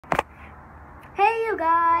Hey you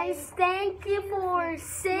guys, thank you for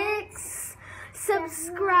 6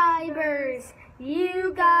 subscribers.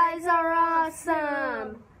 You guys are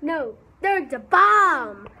awesome. No, they're the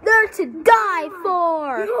bomb. They're to die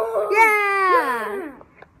for. Yeah.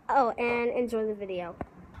 Oh, and enjoy the video.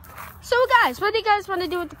 So guys, what do you guys want to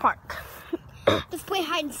do at the park? Just play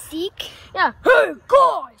hide and seek? Yeah. Hey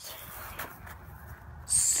guys.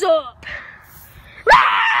 Sup?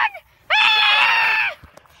 Run! Ah!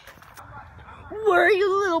 Where are you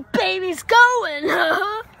little babies going,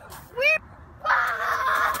 huh?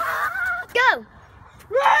 Go!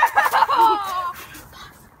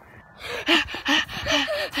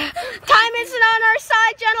 Time isn't on our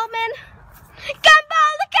side, gentlemen.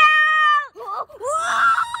 Gumball, look out!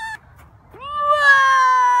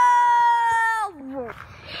 Whoa!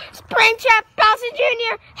 Springtrap, Bowser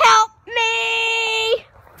Jr., help me!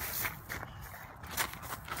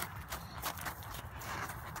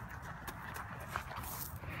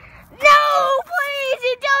 No, please,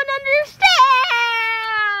 you don't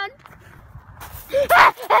understand!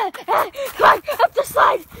 Come on, up the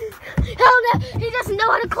slide! Hell no, he doesn't know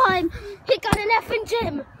how to climb. He got an F in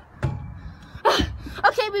gym.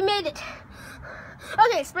 Okay, we made it.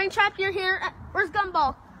 Okay, Springtrap, you're here. Where's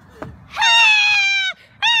Gumball?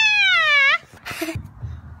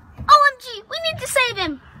 OMG, we need to save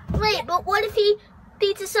him. Wait, but what if he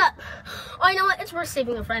beats us up? Oh, you know what? It's worth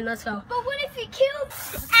saving a friend. Let's go. But what if he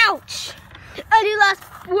kills? Ouch! Any last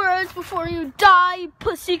words before you die, you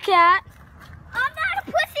pussycat? I'm not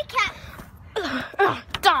a pussycat.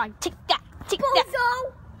 Die! Take that! Take that!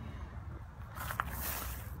 Bozo!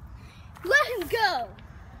 Let him go.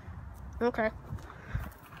 Okay.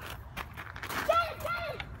 Get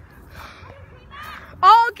it!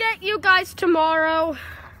 I'll get you guys tomorrow.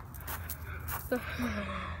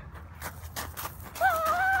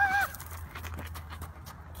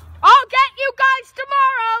 I'll get you guys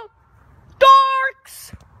tomorrow,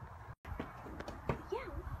 dorks!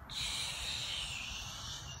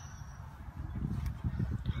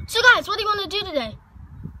 So guys, what do you want to do today?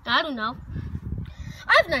 I don't know.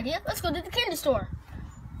 I have an idea. Let's go to the candy store.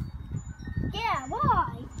 Yeah,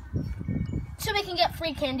 why? So we can get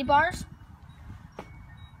free candy bars.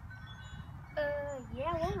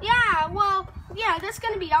 Yeah, that's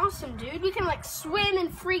gonna be awesome, dude. We can like swim in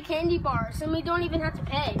free candy bars and we don't even have to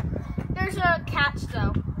pay. There's a catch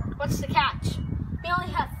though. What's the catch? We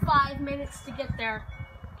only have 5 minutes to get there.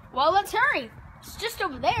 Well, let's hurry. It's just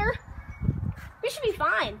over there. We should be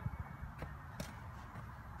fine.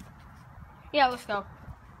 Yeah, let's go.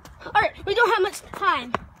 All right, we don't have much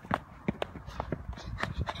time.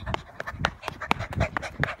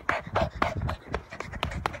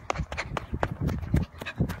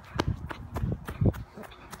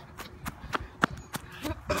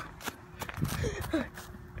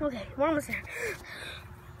 Okay, we're almost there.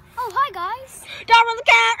 Oh, hi guys. Down on the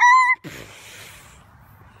cat.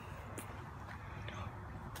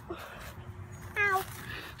 Ow.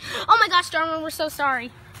 Oh my gosh, Darwin, we're so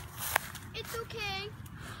sorry. It's okay.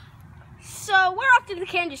 So we're off to the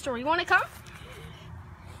candy store. You want to come?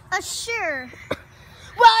 Sure.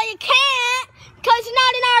 Well, you can't, because you're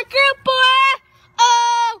not in our group, boy.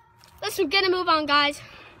 Oh, let's get a move on, guys.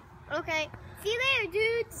 Okay. See you later,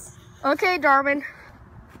 dudes. Okay, Darwin.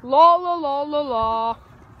 La la la la la.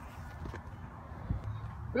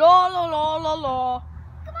 La la la la la.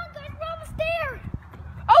 Come on, guys, we're almost there.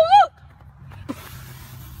 Oh, look!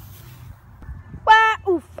 Wah,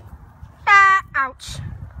 oof. Ah, ouch.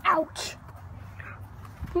 Ouch.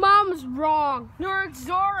 Mom's wrong. Nerds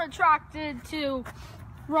are attracted to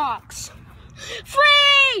rocks.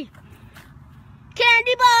 Free!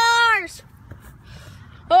 Candy bars!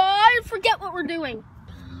 Oh, I forget what we're doing.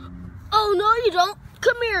 Oh, no, you don't.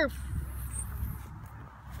 Come here.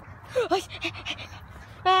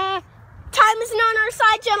 Time isn't on our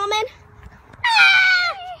side, gentlemen.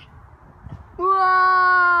 Ah! Whoa.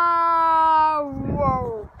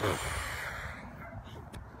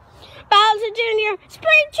 Bowser Jr.,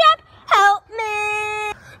 Springtrap, help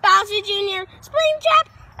me. Bowser Jr., Springtrap,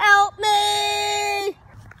 help me.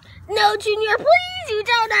 No, Junior, please, you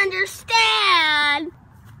don't understand.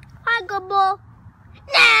 Hi, Gumball.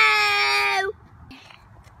 No.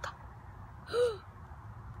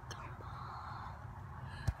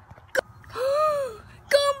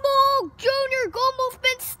 Gumball! Junior, Gumball's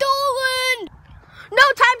been stolen!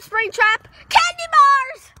 No time, Springtrap. Candy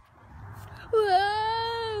bars.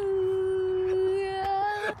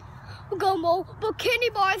 Gumball, but candy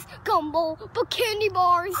bars. Gumball, but candy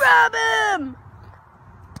bars. Grab him.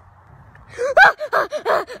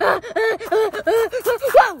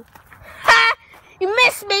 Whoa. Ha! You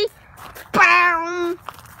missed me. Boom.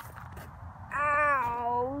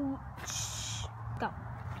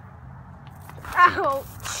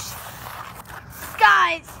 Ouch.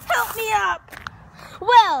 Guys, help me up.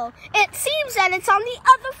 Well, it seems that it's on the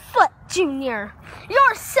other foot, Junior.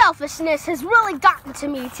 Your selfishness has really gotten to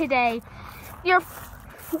me today. You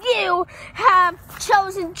have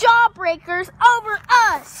chosen jawbreakers over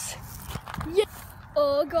us. Yeah.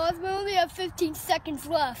 Oh, guys, we only have 15 seconds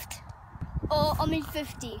left. Oh, I mean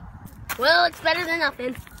 50. Well, it's better than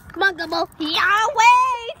nothing. Come on, Gumbo. Yeah,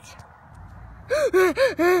 wait.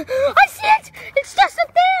 I see it. It's just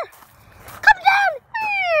up there. Come down.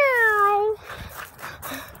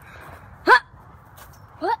 Huh.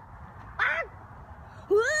 What?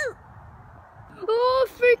 Oh,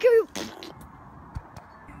 freak you.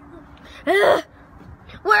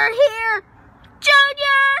 We're here.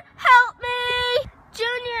 Junior, help me.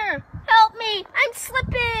 Junior, help me. I'm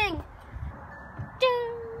slipping.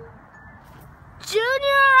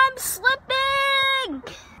 Junior, I'm slipping.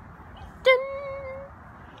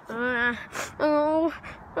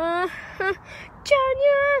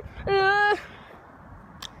 Junior.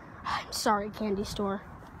 I'm sorry, candy store.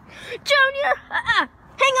 Junior,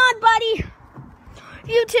 hang on, buddy.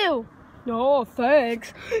 You too. No,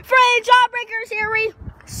 thanks. Free jawbreakers, Harry.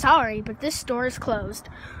 Sorry, but this store is closed.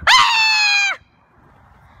 Ah!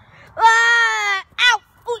 Ow!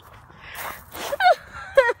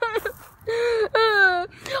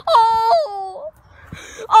 Oh,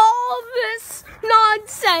 all this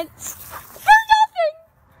nonsense for nothing.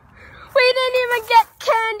 We didn't even get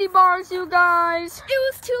candy bars, you guys. It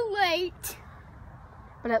was too late.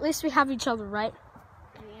 But at least we have each other, right?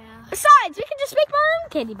 Yeah. Besides, we can just make our own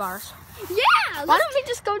candy bars. Yeah. Why don't we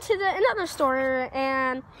just go to another store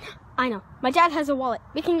and... I know, my dad has a wallet.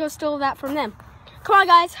 We can go steal that from them. Come on,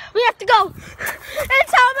 guys. We have to go.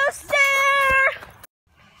 It's almost there.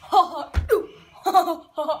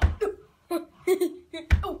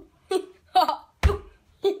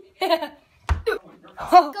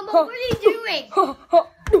 Gumbo, what are you doing? What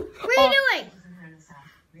are you doing?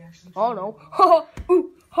 Oh no.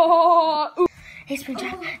 Hey,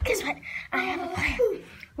 Springtrap, guess what? I have a plan.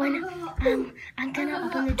 When I'm gonna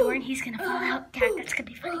open the door and he's gonna fall out. Yeah, that's gonna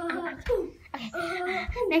be funny. Okay.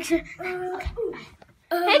 Next year. Okay.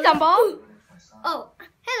 Hey, Gumball. Oh,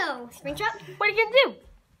 hello, Springtrap. What are you gonna do?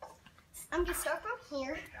 I'm gonna start from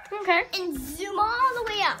here. Okay. And zoom all the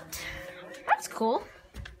way out. That's cool.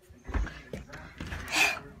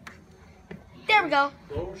 There we go.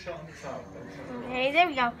 Okay, there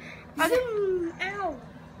we go. Zoom. Ow.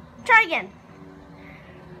 Try again.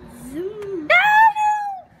 Zoom. No!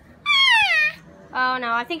 Ah! Oh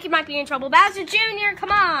no, I think you might be in trouble. Bowser Jr.,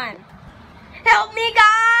 come on. Help me,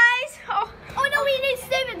 guys. Oh no, we need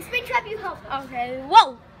Steven. Springtrap, you help. Okay,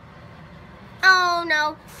 whoa. Oh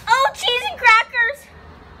no. Oh, cheese and crackers.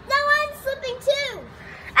 No, I'm slipping too.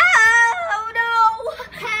 Oh no.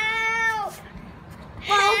 Help.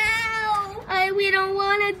 Well, Help. we don't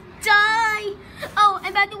want to die. Oh,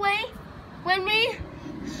 and by the way,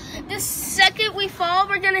 the second we fall,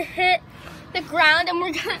 we're going to hit the ground and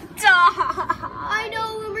we're going to die. I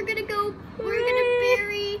know, and we're going to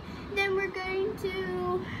bury, then we're going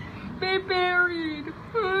to... Be buried.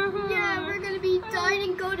 Yeah, we're going to be dying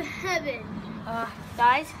and go to heaven.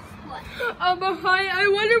 Guys? What? I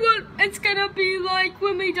wonder what it's going to be like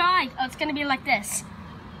when we die. Oh, it's going to be like this.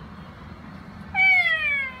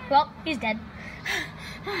 Well, he's dead.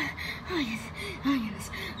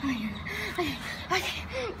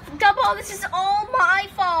 Double, this is all my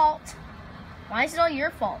fault. Why is it all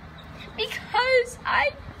your fault? Because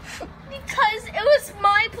it was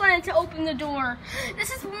my plan to open the door.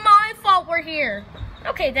 This is my fault we're here.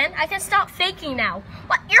 Okay then, I can stop faking now.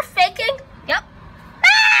 What, you're faking? Yep.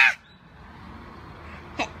 Ah!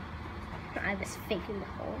 I was faking the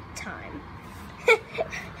whole time.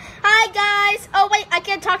 Hi guys. Oh wait, I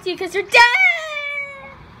can't talk to you because you're dead.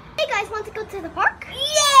 Hey guys, want to go to the park?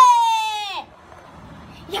 Yeah!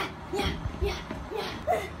 Yeah.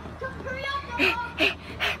 Hurry up,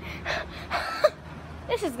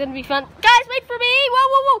 This is gonna be fun. Guys, wait for me.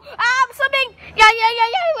 Whoa. Ah, I'm slipping. Yeah.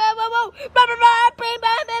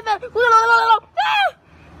 Whoa.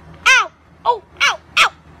 Ow. Oh, ow.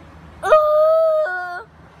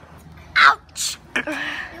 Ouch. You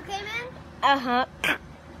okay, man? Uh-huh.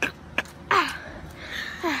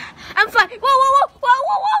 I'm fine.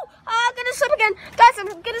 Whoa. I'm gonna slip again. Guys, I'm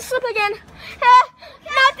gonna slip again.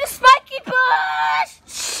 Not the spiky bush.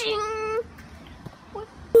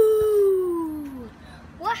 Ooh.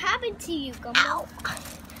 What happened to you, Gumbo?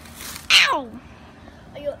 Ow.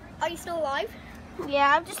 Are you still alive?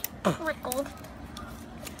 Yeah, I'm just prickled.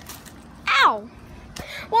 Ow.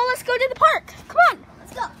 Well, let's go to the park. Come on.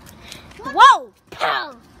 Let's go. Whoa.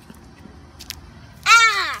 Pow.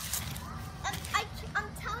 Ah. I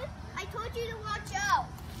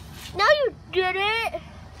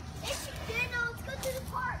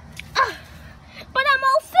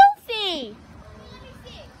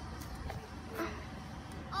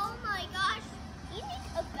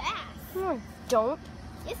don't.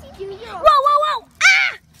 Yes, you do. You're Whoa, whoa, whoa!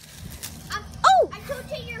 Ah! Oh! I told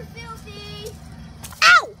you you're filthy.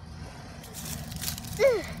 Ow!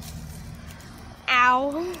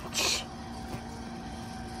 Ouch.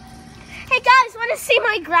 Hey guys, want to see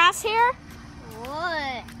my grass hair?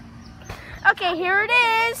 What? Okay, here it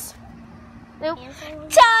is. Nope.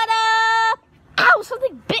 Ta-da! Ow,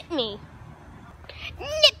 something bit me. Nip,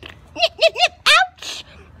 nip, nip, nip. Ouch!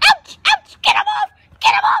 Ouch, ouch! Get him off!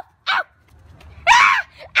 Get him off! Ow! Ah!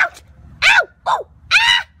 Ouch! Ow! Oh!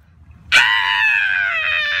 Ah! Ah!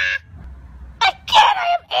 I can't! I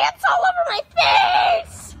have ants all over my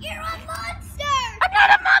face! You're a monster! I'm not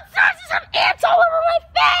a monster! I just have ants all over my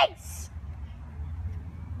face!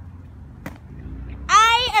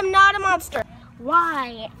 I am not a monster.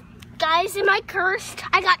 Why? Guys, am I cursed?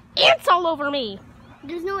 I got ants all over me.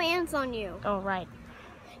 There's no ants on you. Oh, right.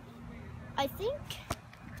 I think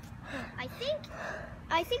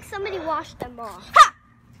somebody washed them off. Ha!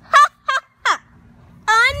 Ha ha ha!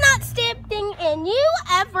 I'm not stepping in you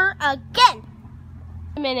ever again.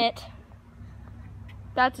 A minute.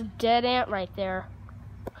 That's a dead ant right there.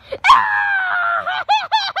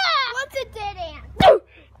 What's a dead ant?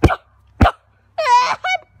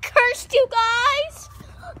 I'm cursed, you guys.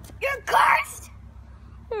 You're cursed!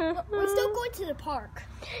 We're still going to the park.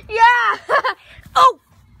 Yeah. Oh.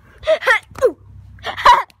 Ha, ooh.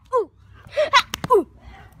 Ha, ooh. Ha, ooh.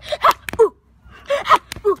 Ha, ooh. Ha,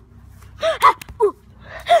 ooh. Ha, ooh.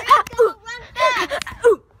 Ha, Go ooh. run fast. Ha,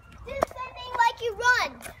 ooh. Do something like you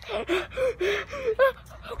run.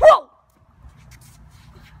 Whoa.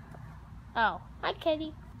 Oh, hi,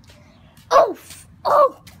 Kitty. Oof.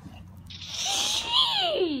 Oh.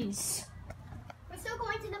 Jeez. We're still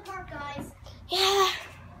going to the park, guys. Yeah.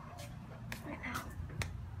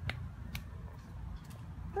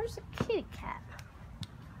 Where's the kitty cat?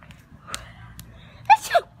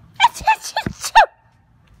 Achoo! Achoo! Achoo!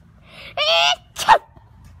 Achoo!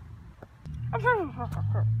 Come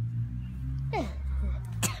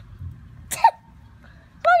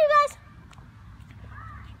on, you guys.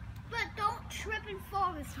 But don't trip and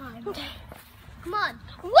fall this time. Come on.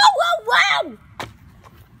 Whoa, whoa, whoa!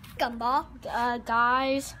 Gumball.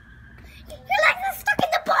 Guys. Your legs are stuck in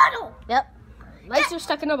the bottle. Yep. Legs are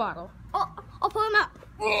stuck in a bottle. Oh, I'll pull him out.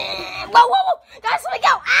 Whoa, whoa, whoa! Guys, let me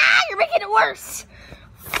go! Ah, you're making it worse!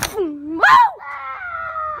 Whoa!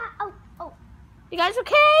 Oh, oh. You guys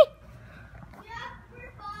okay? Yeah,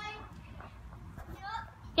 we're fine.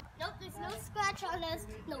 Yep. Nope, there's no scratch on us,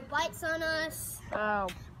 no bites on us. Oh.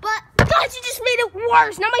 But Guys, you just made it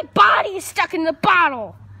worse! Now my body is stuck in the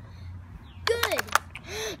bottle! good.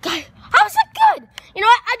 Guys, how is that good? You know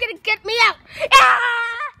what? I'm gonna get me out! Ah!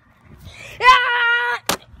 Ah!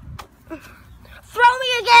 Throw me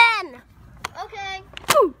again! Okay.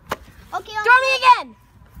 Ooh. Okay, Throw me again!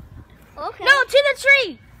 Okay. No, to the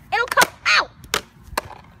tree! It'll come out!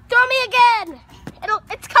 Throw me again!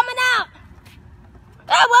 It's coming out!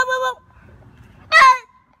 Ah, whoa, whoa, whoa! Ah!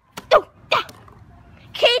 Oh, ah.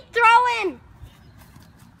 Keep throwing!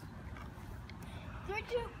 3,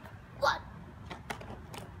 2, 1.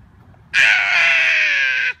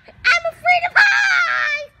 Ah! I'm afraid of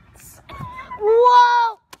heights!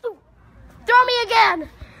 Whoa! Ooh. Throw me again!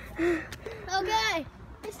 Okay.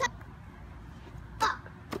 It's time.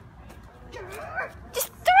 Just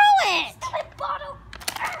throw it! Stop it, bottle.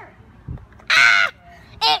 Ah!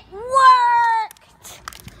 It worked!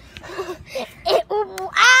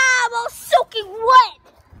 I'm all soaking wet!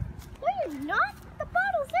 No, you're not. The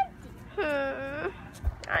bottle's empty.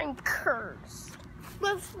 I'm cursed.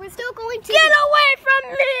 We're still going to. Get away from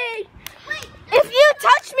me! Wait. If you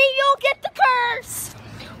touch me, you'll get the curse!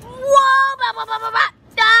 Whoa! Bah, bah, bah, bah, bah.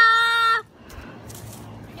 Ah!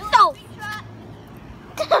 No!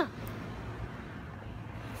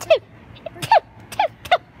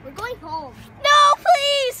 We're going home. No,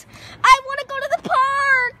 please! I want to go to the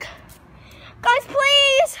park! Guys,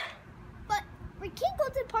 please! But we can't go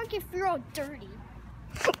to the park if you're all dirty.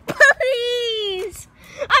 Please!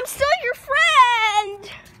 I'm still your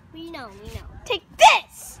friend! We know. Take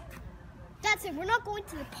this! That's it. We're not going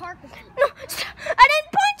to the park with you. No, I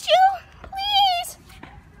didn't punch you! Please!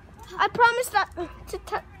 I promised not to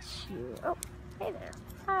touch you. Oh, hey there.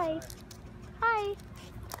 Hi. Hi.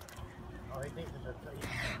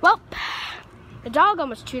 Well, the dog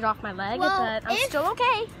almost chewed off my leg, Well, but I'm still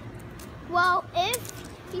okay. Well, if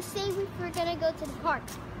you say we were gonna go to the park,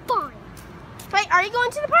 fine. Wait, are you going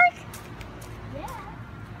to the park? Yeah.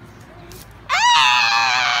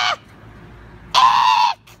 Ah!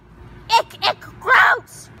 Ick! Ick, ick,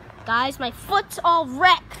 gross! Guys, my foot's all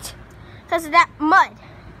wrecked because of that mud.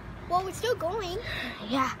 Well, we're still going.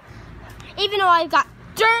 Yeah. Even though I've got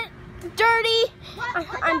dirt dirty. What?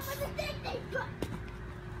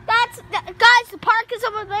 Guys, the park is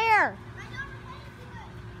over there.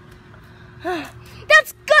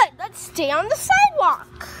 That's good. Let's stay on the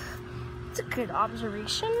sidewalk. It's a good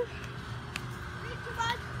observation.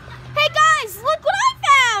 Hey guys, look what I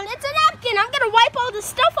found. It's a napkin. I'm going to wipe all the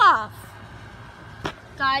stuff off.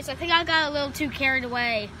 Guys, I think I got a little too carried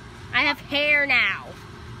away. I have hair now.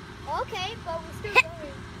 Okay, but we're still going.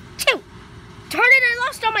 Darn it, I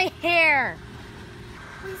lost all my hair.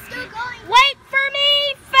 We're still going. Wait for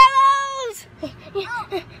me, fellows. Oh,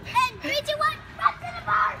 and 3, 2, 1, run to the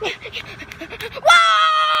bar.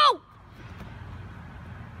 Whoa!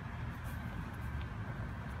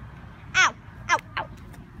 Ow, ow, ow.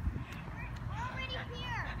 We're already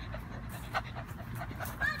here. On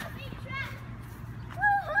the big track.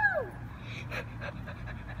 Woohoo!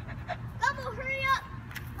 Gumbo, hurry up.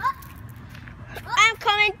 I'm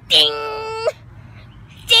coming. Ding!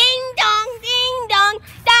 Ding dong, ding dong.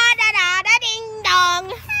 Da da da da ding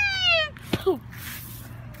dong.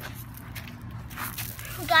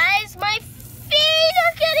 Guys, my feet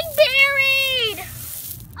are getting buried.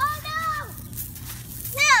 Oh no!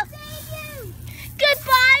 No. Save you!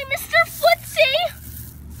 Goodbye, Mr. Footsie.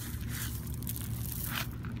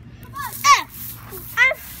 Come on.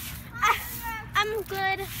 I'm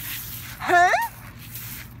good. Huh?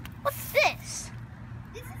 What's this?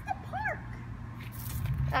 This is the park.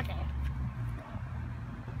 Okay.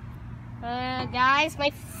 Guys,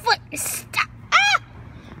 my foot is stuck. Ah!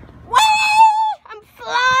 Whoa! I'm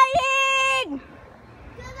flying!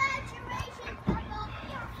 Congratulations, Gumbo.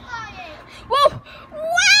 You're flying. Whoa!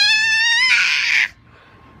 Wah!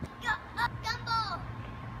 Gumbo.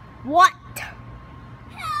 What?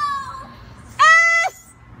 Help! Ah!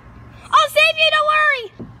 I'll save you, don't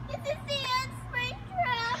worry! This is the end spring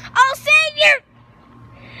trap. I'll save you!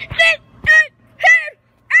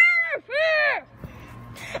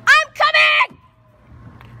 I'm coming!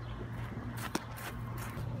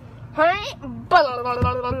 Huh?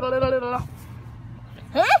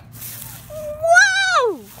 Huh?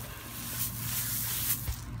 Whoa!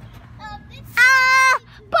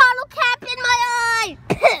 Bottle cap in my eye!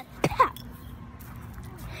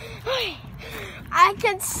 I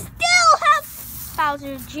can still have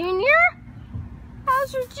Bowser Jr.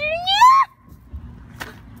 Bowser Jr.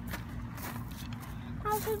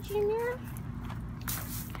 Bowser Jr.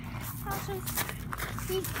 Bowser.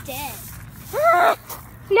 He's dead.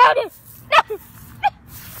 No, dude.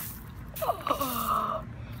 No.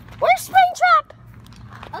 Where's Springtrap?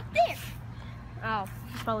 Up there. Oh,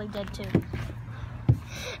 he's probably dead too.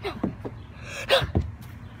 No.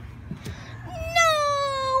 No.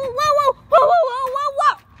 Whoa, whoa, whoa, whoa, whoa,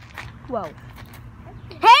 whoa, whoa.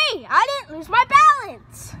 Hey, I didn't lose my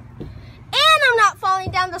balance. And I'm not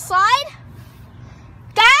falling down the slide.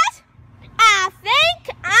 Guys, I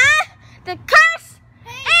think the curse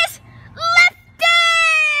is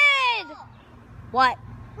lifted. What?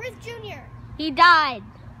 Where's Junior? He died.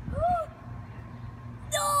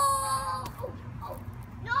 No! Oh,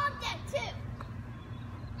 no, I'm dead too.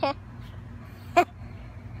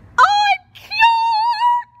 Oh, cute!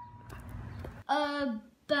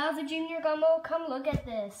 Bowser Jr. Gumbo, come look at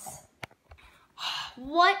this.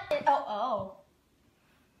 What? Oh.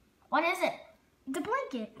 What is it? The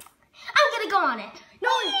blanket. I'm gonna go on it. No,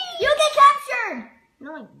 you'll get captured.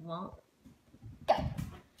 No, I won't. Go.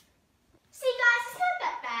 See, guys, it's not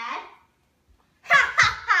that bad. Ha ha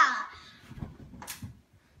ha!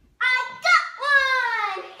 I got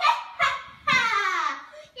one! Ha ha ha!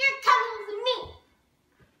 You're coming with me.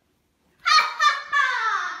 Ha ha ha!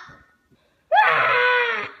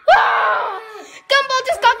 Gumbo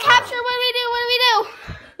just got captured. What do we do?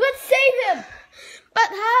 Let's save him. But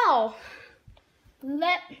how?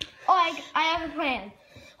 I have a plan.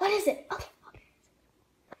 What is it? Okay.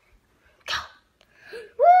 Go.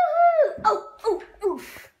 Woohoo! Oh.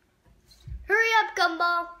 Hurry up,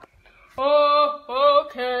 Gumbo. Oh,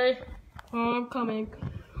 okay. I'm coming.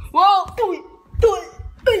 Whoa! Do it!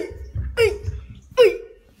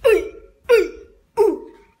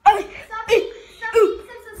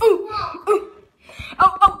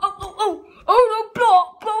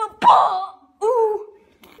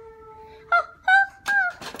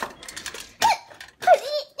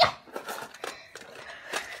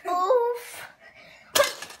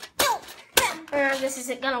 This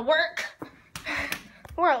isn't gonna work.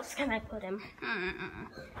 Where else can I put him?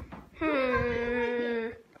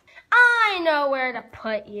 I know where to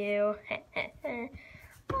put you.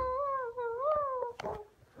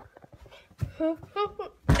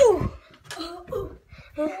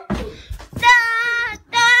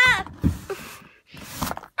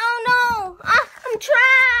 Oh no! I'm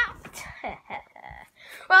trapped.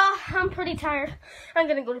 really tired. I'm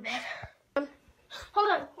gonna go to bed.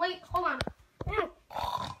 Hold on. Wait. Hold on.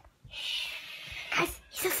 Guys,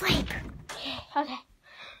 he's asleep. Okay.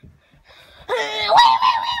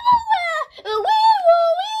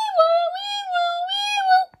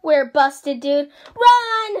 We're busted, dude. Run!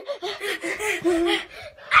 I don't want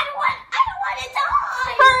to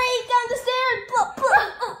die. Hurry down the stairs!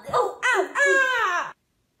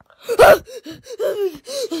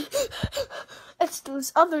 It's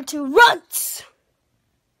those other two runts.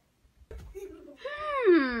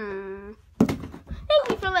 Thank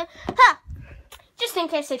you for letting. Just in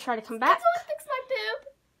case they try to come back. Someone fix my boob.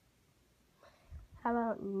 How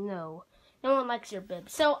about no? No one likes your bib.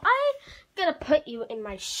 So I'm gonna put you in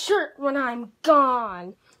my shirt when I'm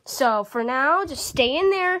gone. So for now, just stay in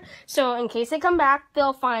there. So in case they come back,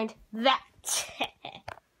 they'll find that.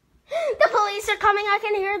 The police are coming. I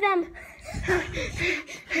can hear them.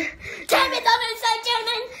 Damn it, other side,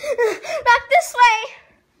 gentlemen. Back this way.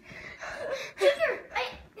 Junior,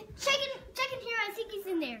 check in here. I think he's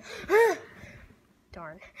in there.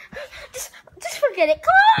 Darn. Just forget it.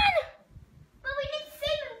 Come on. But we need to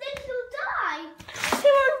save him, then he'll die. He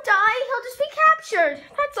won't die. He'll just be captured.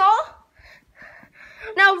 That's all.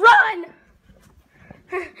 Now run.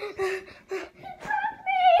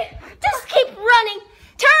 Just keep running.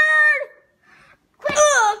 Turn. Quick.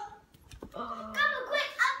 Come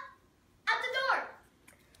quick. Out the door.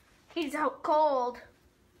 He's out cold.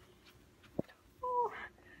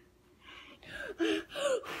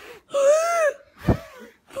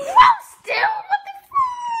 Gross, dude. What the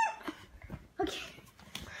fuck? Okay.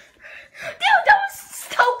 Dude, that was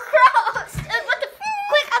so gross. What the fuck?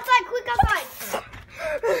 Quick outside.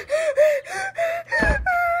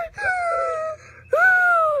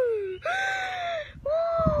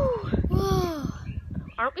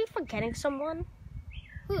 Aren't we forgetting someone?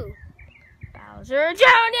 Who? Bowser Jr.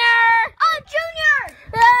 Oh, Junior!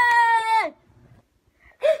 Ah!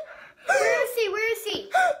 Where is he?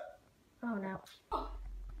 Oh no.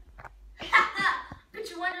 But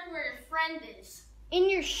you wonder where your friend is. In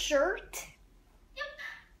your shirt? Yep.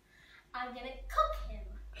 I'm gonna cook him.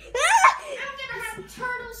 I'm gonna have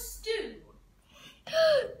turtle stew.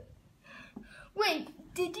 Wait,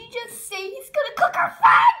 did you just say he's gonna cook our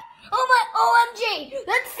friend? Oh my OMG!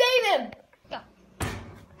 Let's save him!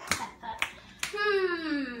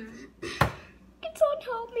 Can someone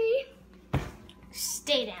help me?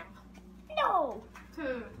 Stay down. No!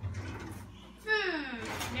 No.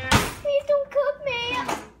 Please don't cook me!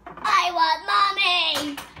 I want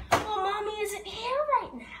mommy! Well, mommy isn't here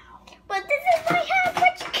right now. But this is my house!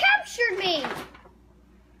 Why'd you capture me?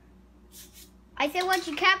 I said, why'd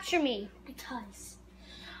you capture me? Because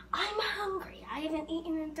I'm hungry. I haven't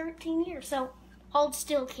eaten in 13 years, so hold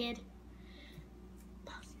still, kid.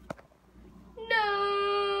 No!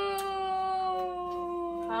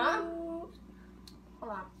 Huh?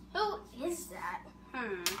 Hold on. Who is that?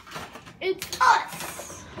 It's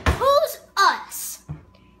us! Who's us?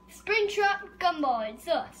 Springtrap Gumball, it's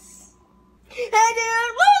us. What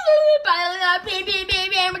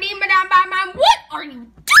are you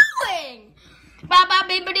doing?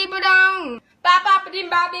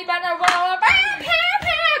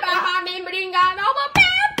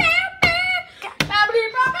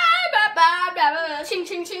 Ching,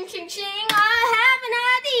 ching, ching, ching, ching. I have an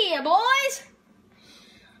idea, boys.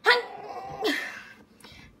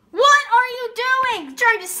 What are you doing?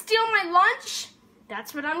 Trying to steal my lunch?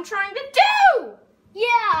 That's what I'm trying to do. Yeah,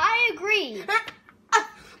 I agree.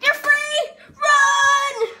 You're free!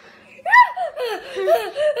 Run!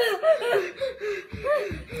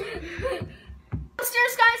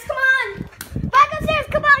 Upstairs, guys, come on! Back upstairs,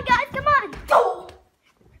 come on, guys, come on! Go!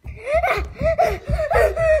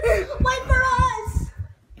 Wait for us!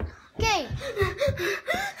 Okay.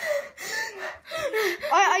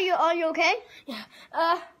 Are you okay? Yeah.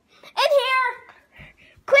 In here!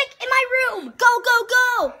 Quick, in my room! Go, go,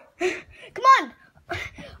 go! Come on!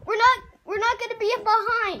 We're not gonna be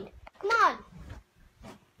behind. Come on.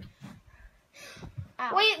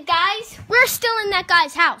 Ow. Wait, guys, we're still in that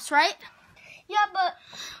guy's house, right? Yeah, but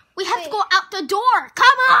We have to go out the door.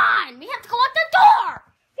 Come on! We have to go out the door!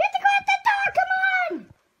 you have to go out the door. Come on!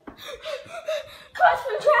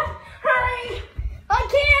 Crossman trap! Hurry! I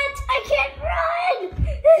can't run!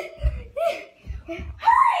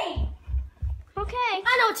 Hurry! Okay.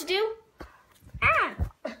 I know what to do. What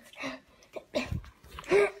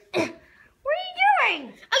are you doing?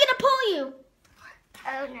 I'm gonna pull you.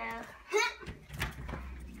 Oh no.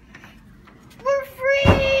 We're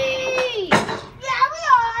free! Yeah, we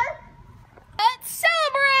are! Let's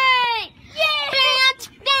celebrate! Yeah!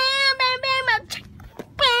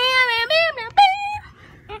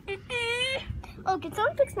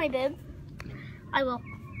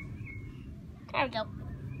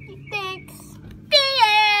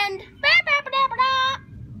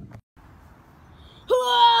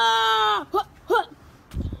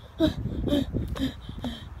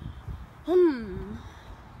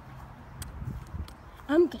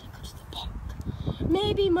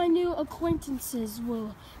 acquaintances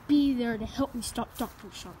will be there to help me stop Dr.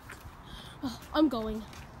 Shark. Oh, I'm going.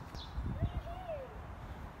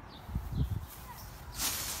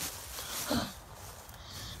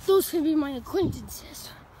 Those can be my acquaintances.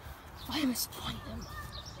 I must find them.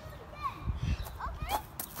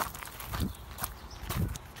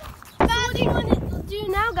 So what do you want to do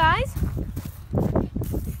now, guys?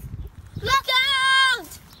 Look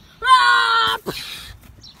out! Ah!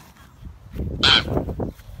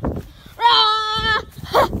 Ah!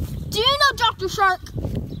 Do you know Dr. Shark?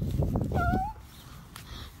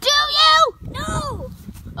 Do you? No!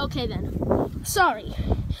 Okay then. Sorry.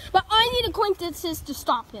 But I need acquaintances to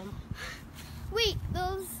stop him. Wait,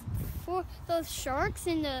 those sharks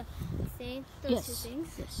in the thing, those Yes. two things?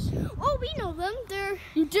 Yes. Oh, we know them.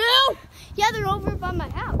 You do? Yeah, they're over by my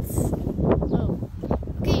house. Oh.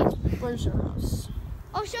 Okay, Where's your house?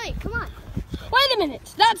 I'll show you. Come on. Wait a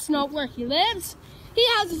minute. That's not where he lives. He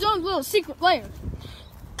has his own little secret lair.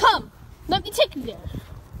 Come. Let me take you there.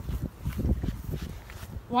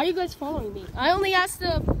 Why are you guys following me? I only asked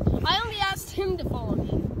him to follow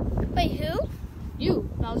me. Wait, who? You.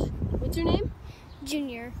 What's your name?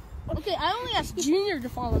 Junior. Okay, I only asked Junior to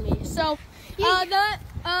follow me. So, that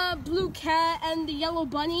blue cat and the yellow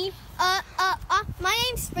bunny. My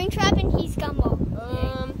name's Springtrap and he's Gumbo.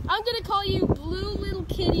 I'm gonna call you Blue Little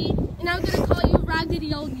Kitty, and I'm gonna call you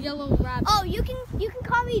Raggedy Old Yellow Rabbit. Oh, you can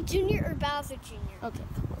call me Junior or Bowser Junior. Okay.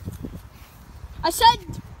 I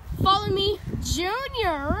said, follow me,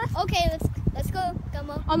 Junior. Okay, let's go,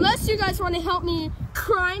 Gumbo. Unless you guys want to help me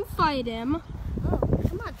crime fight him. Oh,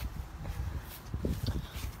 come on.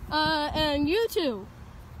 And you two,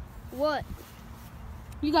 What?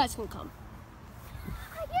 you guys can come.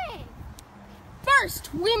 Okay. First,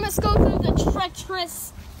 we must go through the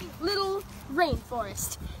treacherous little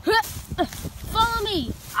rainforest. Follow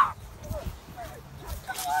me.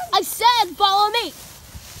 I said follow me.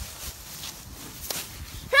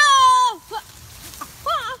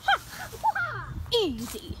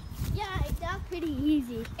 Easy. Yeah, that's pretty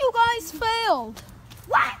easy. You guys failed.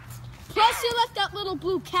 What? Plus, you left that little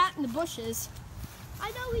blue cat in the bushes. I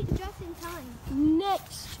know we just in time.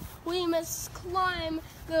 Next, we must climb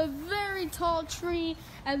the very tall tree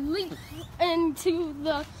and leap into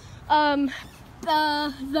the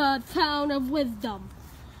town of wisdom.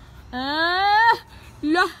 Ow!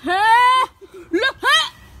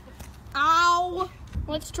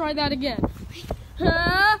 Let's try that again.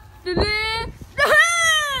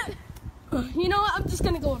 You know what? I'm just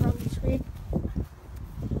gonna go around the tree.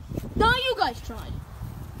 Now you guys try.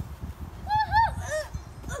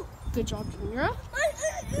 Good job, Junior.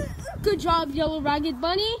 Good job, Yellow Ragged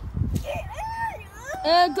Bunny.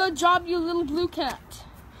 Good job, you little blue cat.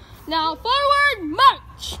 Now forward,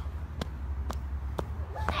 march!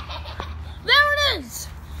 There it is!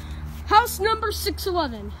 House number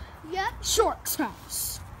 611. Yep. Shark's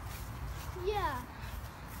house. Yeah.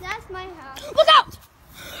 That's my house. Look out!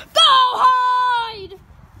 Go hide!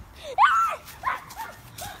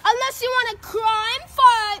 Unless you want to crime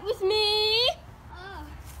fight with me.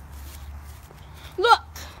 Look,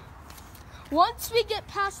 once we get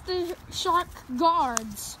past the shark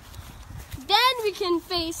guards, then we can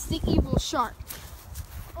face the evil shark.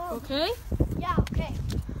 Oh. Okay? Yeah, okay.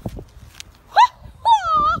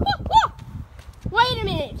 Wait a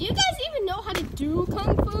minute, do you guys even know how to do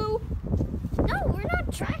Kung Fu? No, we're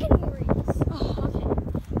not dragon warriors. Oh, okay.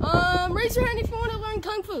 Raise your hand if you want to learn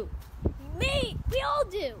Kung Fu. Me! We all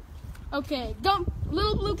do. Okay, don't,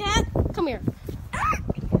 little blue cat, come here.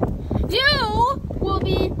 You will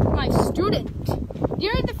be my student.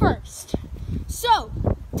 You're the first. So,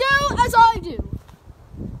 do as I do.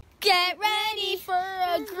 Get ready for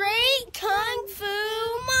a great Kung Fu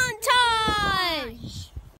montage.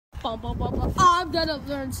 Bum, bum, bum, bum. I'm gonna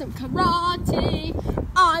learn some karate.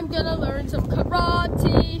 I'm gonna learn some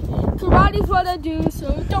karate. Karate's what I do,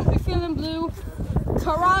 so don't be feeling blue.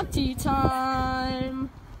 Karate time.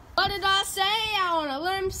 What did I say? I wanna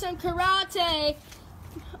learn some karate.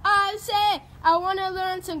 I say I wanna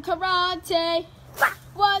learn some karate.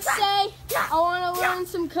 What say? I wanna learn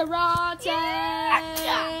some karate.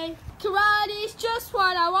 Karate's just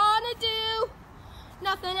what I wanna do.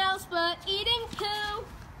 Nothing else but eating poo.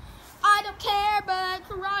 I don't care, but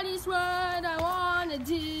karate's what I wanna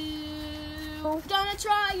do. Gonna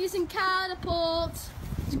try using catapults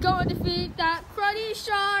to go and defeat that cruddy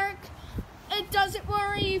shark. It doesn't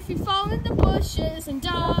worry if you fall in the bushes and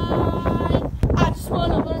die. I just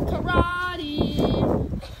wanna learn karate.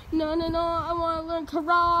 No, I wanna learn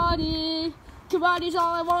karate. Karate's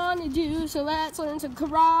all I wanna do, so let's learn some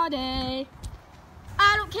karate.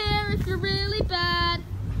 I don't care if you're really bad.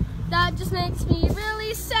 That just makes me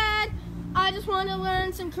really sad. just want to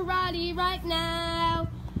learn some karate right now.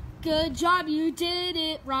 Good job, you did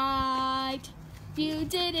it right. You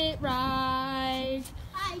did it right.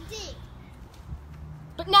 I did.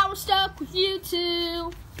 But now we're stuck with you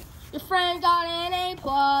two. Your friend got an A+.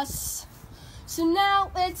 So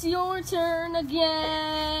now it's your turn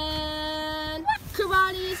again.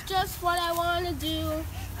 Karate is just what I want to do.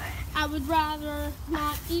 I would rather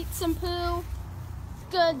not eat some poo.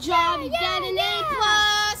 Good job, you get an A+.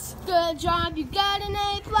 Good job, you get an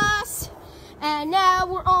A+. And now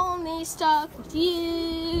we're only stuck with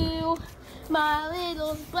you, my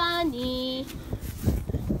little bunny.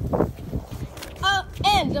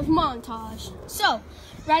 End of montage. So,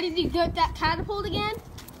 ready to get that catapult again?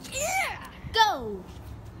 Yeah. Go!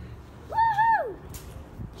 Woohoo!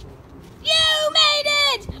 You made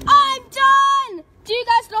it! I'm done! Do you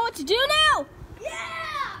guys know what to do now?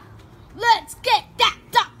 Yeah. Let's get that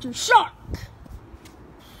Dr. Shark!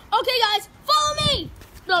 Okay guys, follow me!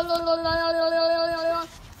 Come on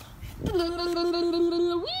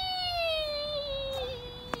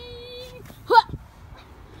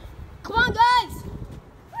guys!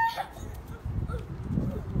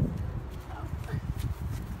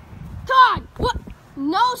 Come on! What?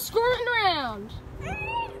 No screwing around!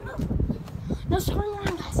 No screwing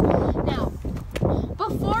around, guys. Now,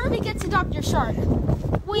 before we get to Dr. Shark,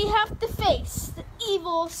 we have to face the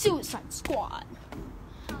evil Suicide Squad.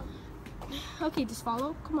 Okay, just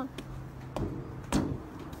follow. Come on.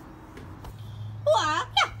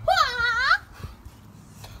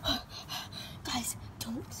 Guys,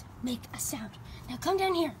 don't make a sound. Now come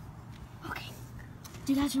down here. Okay.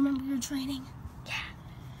 Do you guys remember your training? Yeah.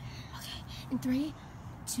 Okay. In 3,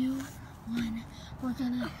 2, 1, we're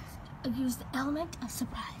gonna use the element of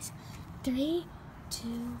surprise. 3,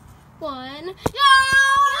 2, 1. Yeah!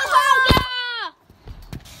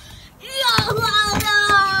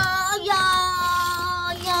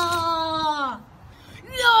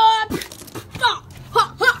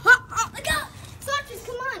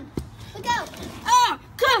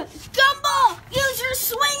 Gumball, use your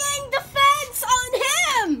swinging defense on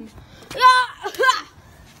him.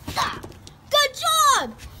 Good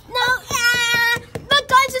job. Now, but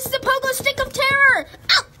guys, it's the pogo stick of terror.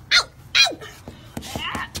 Ow, ow, ow.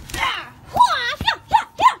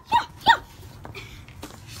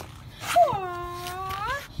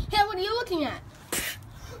 Hey, what are you looking at?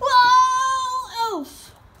 Whoa,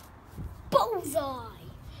 oof. Bullseye.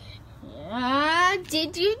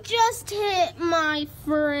 Did you just hit my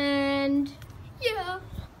friend? Yeah.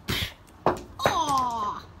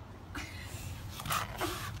 Aw.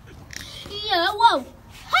 Yeah, whoa.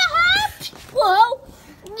 Ha-ha. Whoa.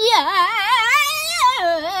 Yeah.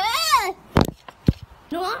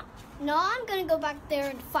 No, I'm gonna go back there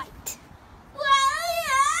and fight.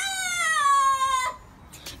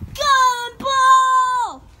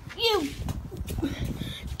 Gumball! You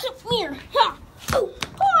come here. Ha. Ooh.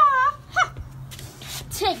 Ha.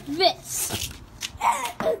 Take this.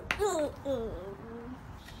 Hang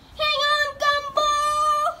on,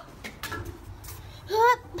 Gumball.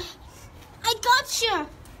 I gotcha.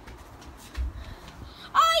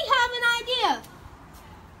 I have an idea.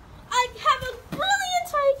 I have a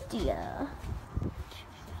brilliant idea.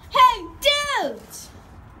 Hey, dudes!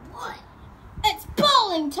 What? It's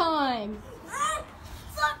bowling time.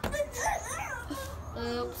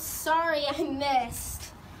 Oops, sorry I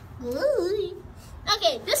missed.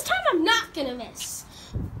 Okay, this time I'm not gonna miss.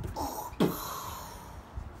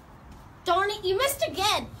 Darn it, you missed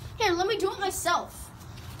again. Here, let me do it myself.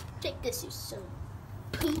 Take this, you son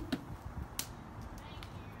of poop.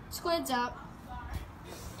 Squid's out.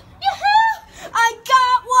 Yahoo! I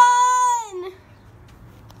got one!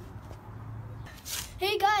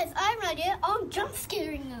 Hey guys, I have an idea. I'm jump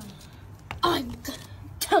scaring them. I'm gonna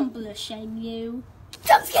tumble shame you.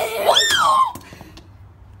 Jump scare! Whoa!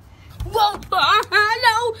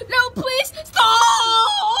 No, please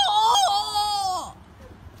stop!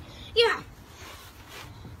 Yeah.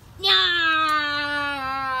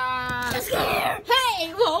 Jump scare!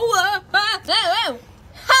 Hey! Whoa!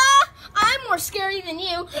 Ha! I'm more scary than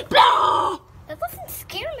you. Blah! That doesn't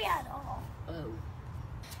scare me at all. Oh.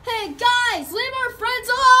 Hey guys, leave our friends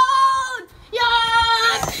alone!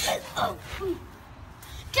 Yeah!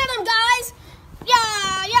 Get him, guys! Yeah!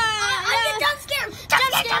 I'm gonna jump scare him! Jump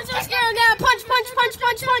scare! I'm gonna punch! I'm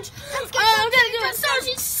gonna do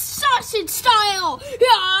it sausage style!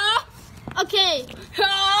 Yeah! Okay.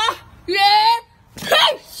 Yeah!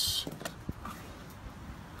 Peace!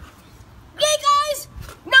 Okay, guys!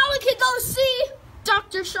 Now we can go see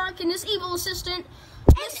Dr. Shark and his evil assistant,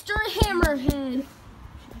 Mr. Hammerhead.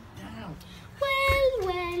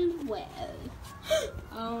 Well.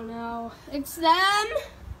 Oh no. Oh, it's them.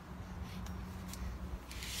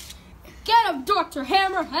 Get him, Dr.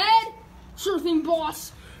 Hammerhead. Sure thing,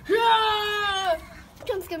 boss. Yeah!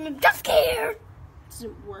 Jump scare. This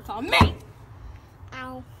isn't worth on me.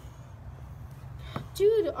 Ow.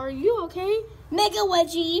 Dude, are you okay? Mega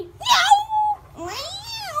Wedgie. No!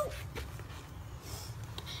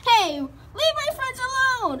 Hey, leave my friends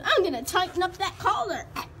alone. I'm gonna tighten up that collar.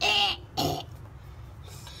 Hey,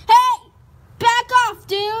 back off,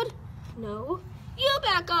 dude. No, you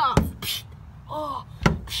back off. Oh.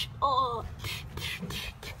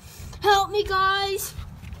 Help me, guys.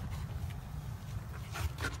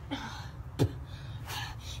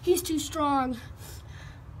 He's too strong.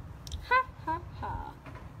 Ha, ha, ha.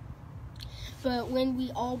 But when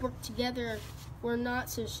we all work together, we're not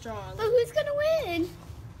so strong. But who's gonna win?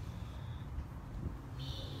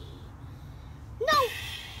 No.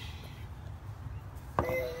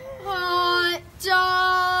 Hot dog.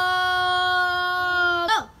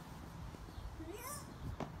 Oh.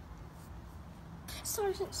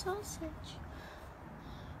 Sergeant Sausage.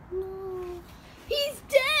 No. He's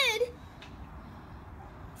dead.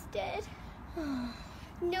 He's dead.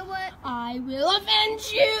 You know what? I will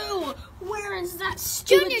avenge you. Where is that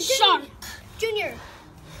stupid shark? Junior.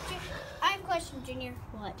 I have a question, Junior.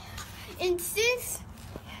 What? And since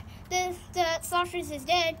the sausage is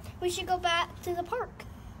dead, we should go back to the park.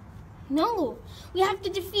 No, we have to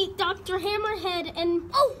defeat Dr. Hammerhead and...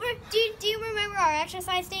 Oh, do you remember our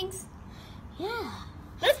exercise things? Yeah.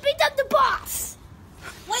 Let's beat up the boss.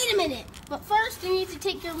 Wait a minute. But first, you need to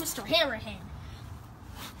take care of Mr. Hammerhead.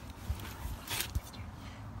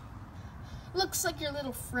 Looks like your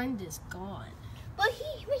little friend is gone. But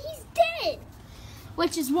he's dead.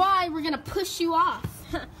 Which is why we're going to push you off.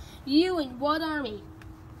 You and what army?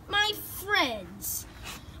 My friends.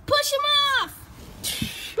 Push him off!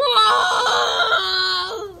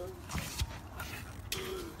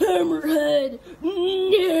 Hammerhead, no!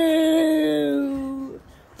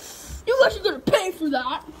 You guys are gonna pay for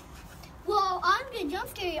that. Well, I'm gonna jump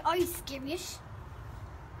scare you. Are you scared?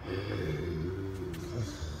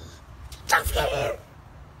 Jump scare!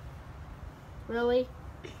 Really?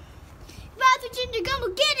 Master Ginger Gum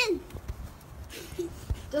will get him.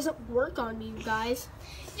 Doesn't work on me, you guys.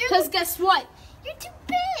 You're Because guess what? You're too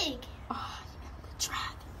big. Oh, the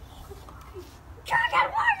dragon.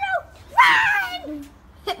 Dragon, run!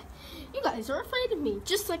 You guys are afraid of me,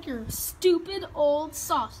 just like your stupid old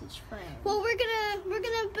sausage friend. Well, we're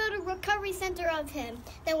gonna build a recovery center of him.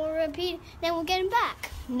 Then we'll get him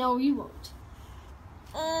back. No, you won't.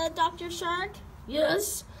 Dr. Shark?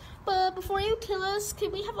 Yes? But before you kill us,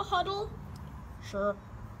 can we have a huddle? Sure.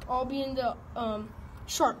 I'll be in the,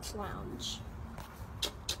 Shark's Lounge.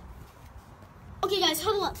 Okay, guys,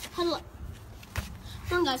 huddle up. Come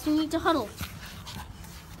on, guys, we need to huddle.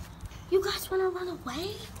 You guys want to run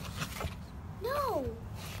away? No.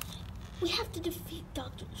 We have to defeat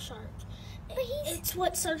Dr. Shark. But It's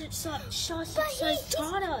what Sergeant Sausage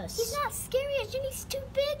taught us. He's not scary and he's too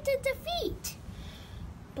big to defeat.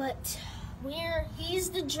 But he's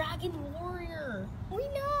the dragon warrior. We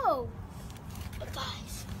know. But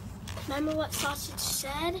guys, remember what Sausage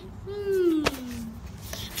said?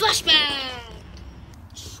 Flashback!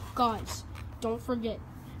 Guys, don't forget,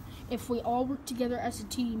 if we all work together as a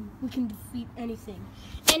team, we can defeat anything.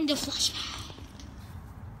 End of flashback.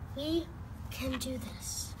 We can do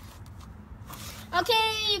this.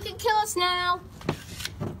 Okay, you can kill us now.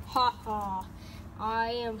 Ha ha.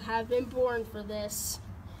 have been born for this.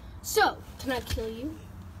 So, can I kill you?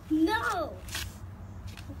 No.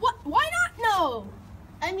 What? Why not no?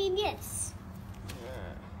 I mean, yes.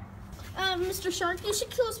 Mr. Shark, you should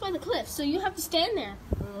kill us by the cliff, so you have to stand there.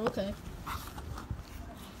 Oh, okay.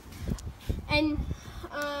 And,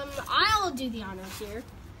 I'll do the honors here.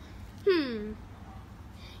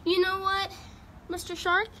 You know what, Mr.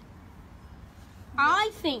 Shark?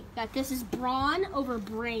 I think that this is brawn over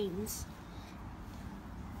brains.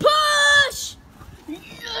 Push! No!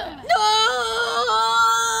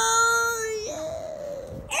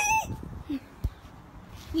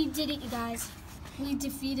 We did it, you guys. We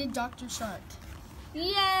defeated Dr. Shark.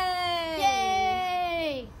 Yay!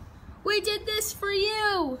 Yay! We did this for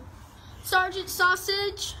you, Sergeant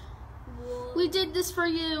Sausage. Whoa. We did this for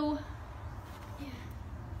you. Yeah.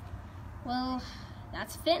 Well,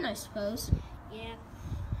 that's fitting, I suppose. Yeah.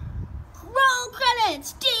 Roll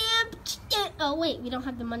credits! Damn! Oh, wait, we don't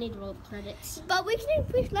have the money to roll the credits. But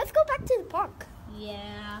let's go back to the park.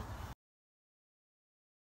 Yeah.